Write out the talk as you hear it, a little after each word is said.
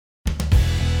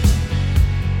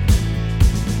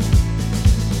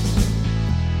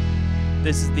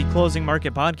This is the Closing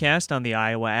Market Podcast on the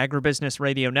Iowa Agribusiness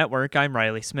Radio Network. I'm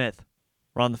Riley Smith.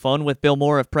 We're on the phone with Bill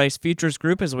Moore of Price Futures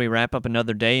Group as we wrap up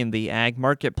another day in the ag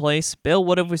marketplace. Bill,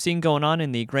 what have we seen going on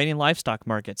in the grain and livestock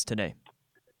markets today?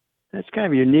 It's kind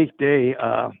of a unique day.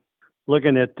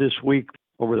 Looking at this week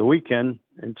over the weekend,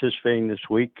 anticipating this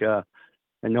week,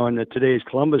 and knowing that today is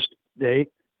Columbus Day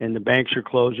and the banks are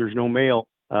closed, there's no mail,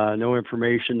 no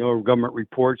information, no government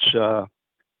reports,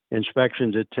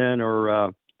 inspections at 10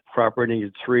 or crop rating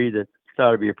at 3. That thought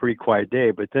it'd be a pretty quiet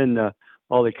day. But then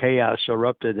all the chaos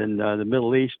erupted in the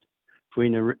Middle East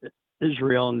between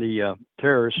Israel and the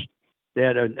terrorists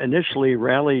that initially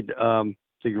rallied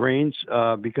the grains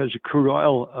because the crude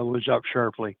oil was up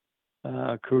sharply.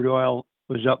 Crude oil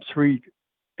was up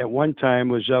at one time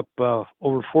was up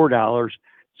over $4,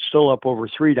 still up over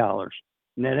 $3.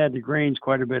 And that had the grains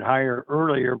quite a bit higher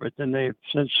earlier, but then they've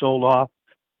since sold off,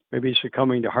 maybe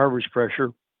succumbing to harvest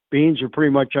pressure. Beans are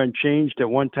pretty much unchanged. At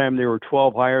one time they were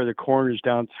 12 higher. The corn is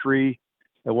down 3.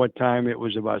 At one time it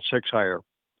was about 6 higher.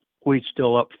 Wheat's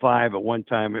still up 5. At one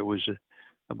time it was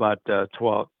about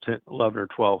 11 or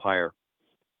 12 higher.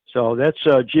 So that's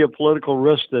a geopolitical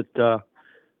risk that the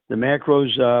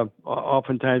macros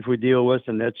oftentimes we deal with,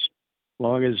 and that's as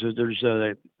long as there's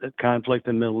a conflict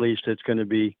in the Middle East, it's going to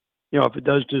be, if it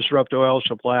does disrupt oil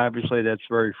supply, obviously that's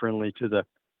very friendly to the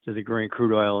grain,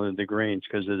 crude oil, and the grains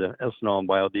because of the ethanol and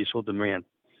biodiesel demand.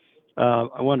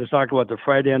 I wanted to talk about the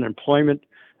Friday unemployment.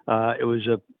 It was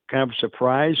a kind of a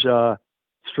surprise.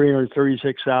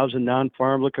 336,000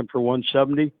 non-farm looking for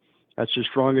 170. That's the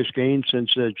strongest gain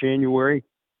since January.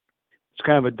 It's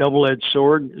kind of a double-edged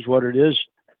sword is what it is.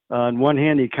 On one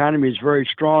hand, the economy is very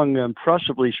strong,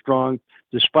 impressively strong,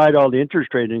 despite all the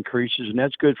interest rate increases, and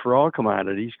that's good for all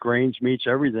commodities, grains, meats,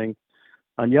 everything.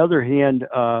 On the other hand,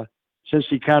 since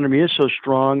the economy is so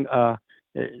strong,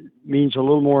 it means a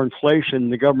little more inflation.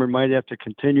 The government might have to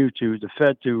continue the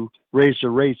Fed to raise the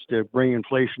rates to bring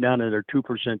inflation down to their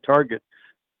 2% target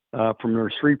from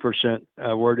their 3%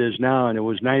 where it is now, and it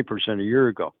was 9% a year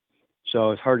ago.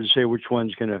 So it's hard to say which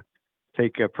one's going to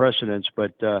take precedence,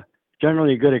 but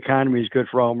generally a good economy is good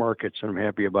for all markets, and I'm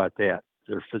happy about that.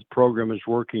 Their program is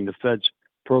working, the Fed's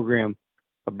program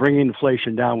of bringing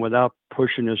inflation down without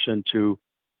pushing us into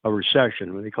a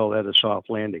recession. They call that a soft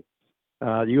landing. The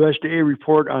USDA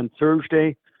report on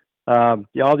Thursday,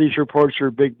 all these reports are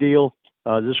a big deal.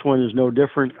 This one is no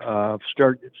different.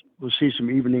 We'll see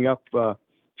some evening up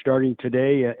starting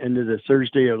today into the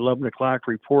Thursday at 11 o'clock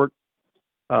report.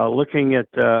 Looking at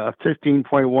a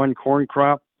 15.1 corn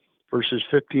crop versus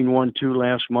 15.12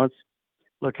 last month.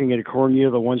 Looking at a corn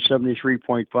yield of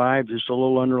 173.5, just a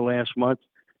little under last month.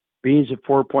 Beans at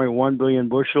 4.1 billion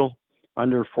bushel,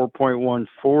 under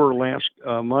 4.14 last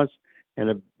month,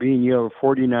 and a bean yield of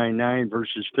 49.9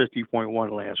 versus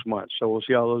 50.1 last month. So we'll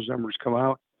see how those numbers come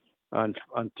out on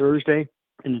Thursday.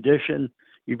 In addition,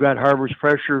 you've got harvest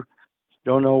pressure.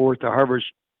 Don't know what the harvest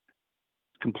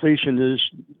completion is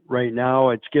right now.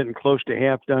 It's getting close to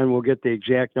half done. We'll get the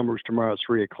exact numbers tomorrow at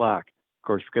 3 o'clock, of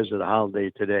course, because of the holiday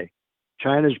today.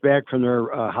 China's back from their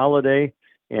holiday,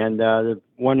 and they're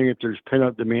wondering if there's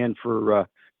pent-up demand for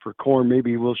corn.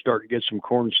 Maybe we'll start to get some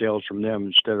corn sales from them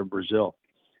instead of Brazil.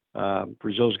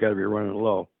 Brazil's got to be running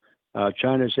low.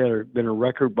 China's been a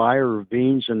record buyer of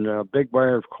beans and a big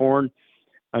buyer of corn.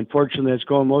 Unfortunately, it's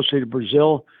going mostly to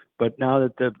Brazil, but now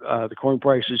that the corn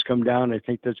prices come down, I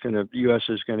think the U.S.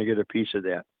 is going to get a piece of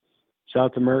that.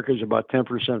 South America is about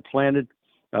 10% planted.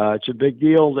 It's a big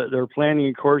deal that they're planting,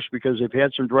 of course, because they've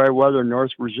had some dry weather in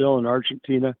North Brazil and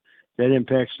Argentina. That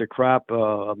impacts the crop,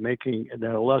 making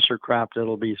a lesser crop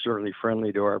that'll be certainly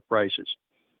friendly to our prices.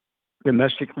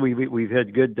 Domestically, we've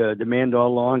had good demand all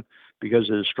along because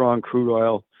of the strong crude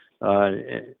oil,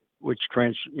 which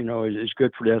is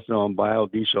good for the ethanol and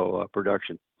biodiesel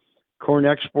production. Corn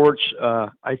exports,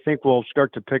 I think will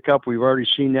start to pick up. We've already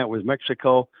seen that with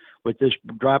Mexico. With this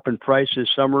drop in price this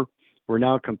summer, we're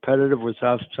now competitive with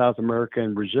South America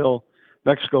and Brazil.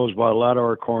 Mexico has bought a lot of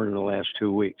our corn in the last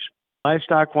 2 weeks.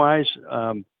 Livestock-wise,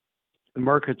 the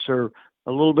markets are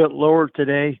a little bit lower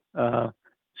today,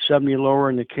 70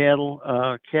 lower in the cattle.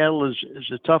 Cattle is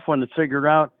a tough one to figure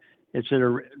out. It's at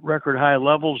a record high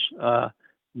levels.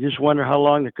 You just wonder how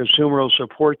long the consumer will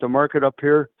support the market up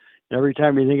here. And every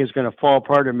time you think it's going to fall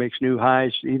apart, it makes new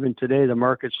highs. Even today, the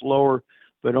market's lower,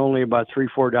 but only about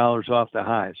 $3-4 off the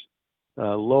highs.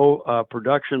 Low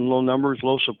production, low numbers,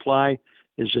 low supply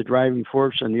is the driving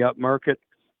force in the up market.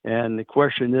 And the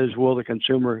question is, will the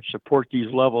consumer support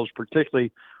these levels,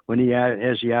 particularly when he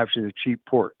has the option of cheap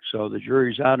pork? So the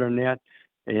jury's out on that.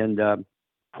 And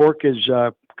pork is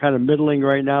kind of middling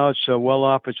right now. It's well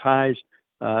off its highs,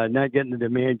 not getting the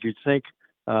demand you'd think.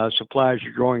 supplies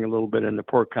are growing a little bit in the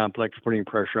pork complex, putting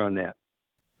pressure on that.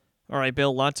 All right,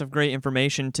 Bill, lots of great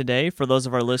information today. For those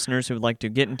of our listeners who would like to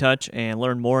get in touch and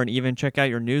learn more and even check out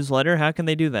your newsletter, how can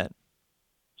they do that?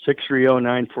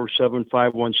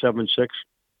 630-947-5176,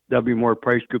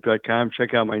 wmorepricegroup.com.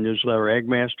 Check out my newsletter,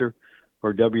 Agmaster,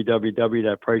 or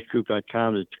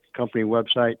www.pricegroup.com, the company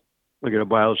website. Look at the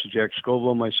bios of Jack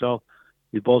Scoville and myself.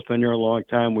 We've both been here a long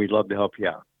time. We'd love to help you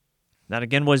out. That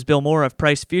again was Bill Moore of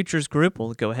Price Futures Group.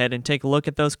 We'll go ahead and take a look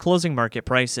at those closing market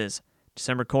prices.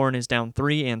 December corn is down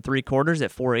 3 3/4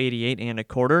 at $4.88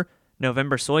 1/4.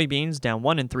 November soybeans down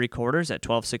 1 3/4 at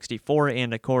 $12.64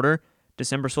 1/4.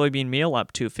 December soybean meal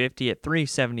up $2.50 at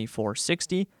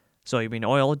 $3.7460. Soybean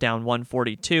oil down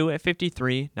 $1.42 at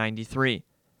 $53.93.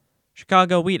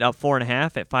 Chicago wheat up 4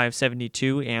 1/2 at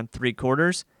 $5.72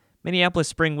 3/4. Minneapolis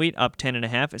spring wheat up 10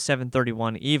 1/2 at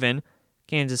 $7.31 even.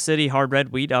 Kansas City hard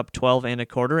red wheat up 12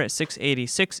 1/4 at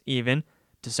 $6.86 even.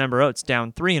 December oats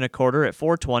down 3 1/4 at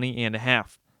 $4.20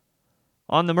 1/2.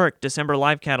 On the Merc, December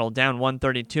live cattle down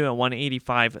 132 at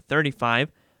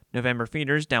 $185.35. November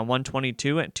feeders down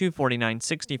 122 at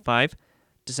 $249.65.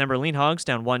 December lean hogs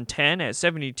down 110 at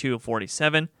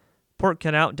 $72.47. Pork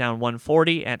cutout down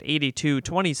 140 at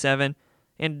 $82.27.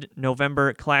 And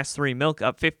November class 3 milk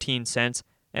up 15 cents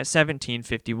at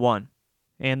 $17.51.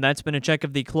 And that's been a check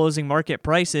of the closing market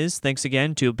prices. Thanks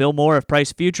again to Bill Moore of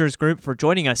Price Futures Group for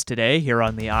joining us today here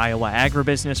on the Iowa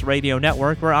Agribusiness Radio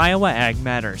Network, where Iowa Ag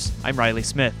matters. I'm Riley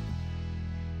Smith.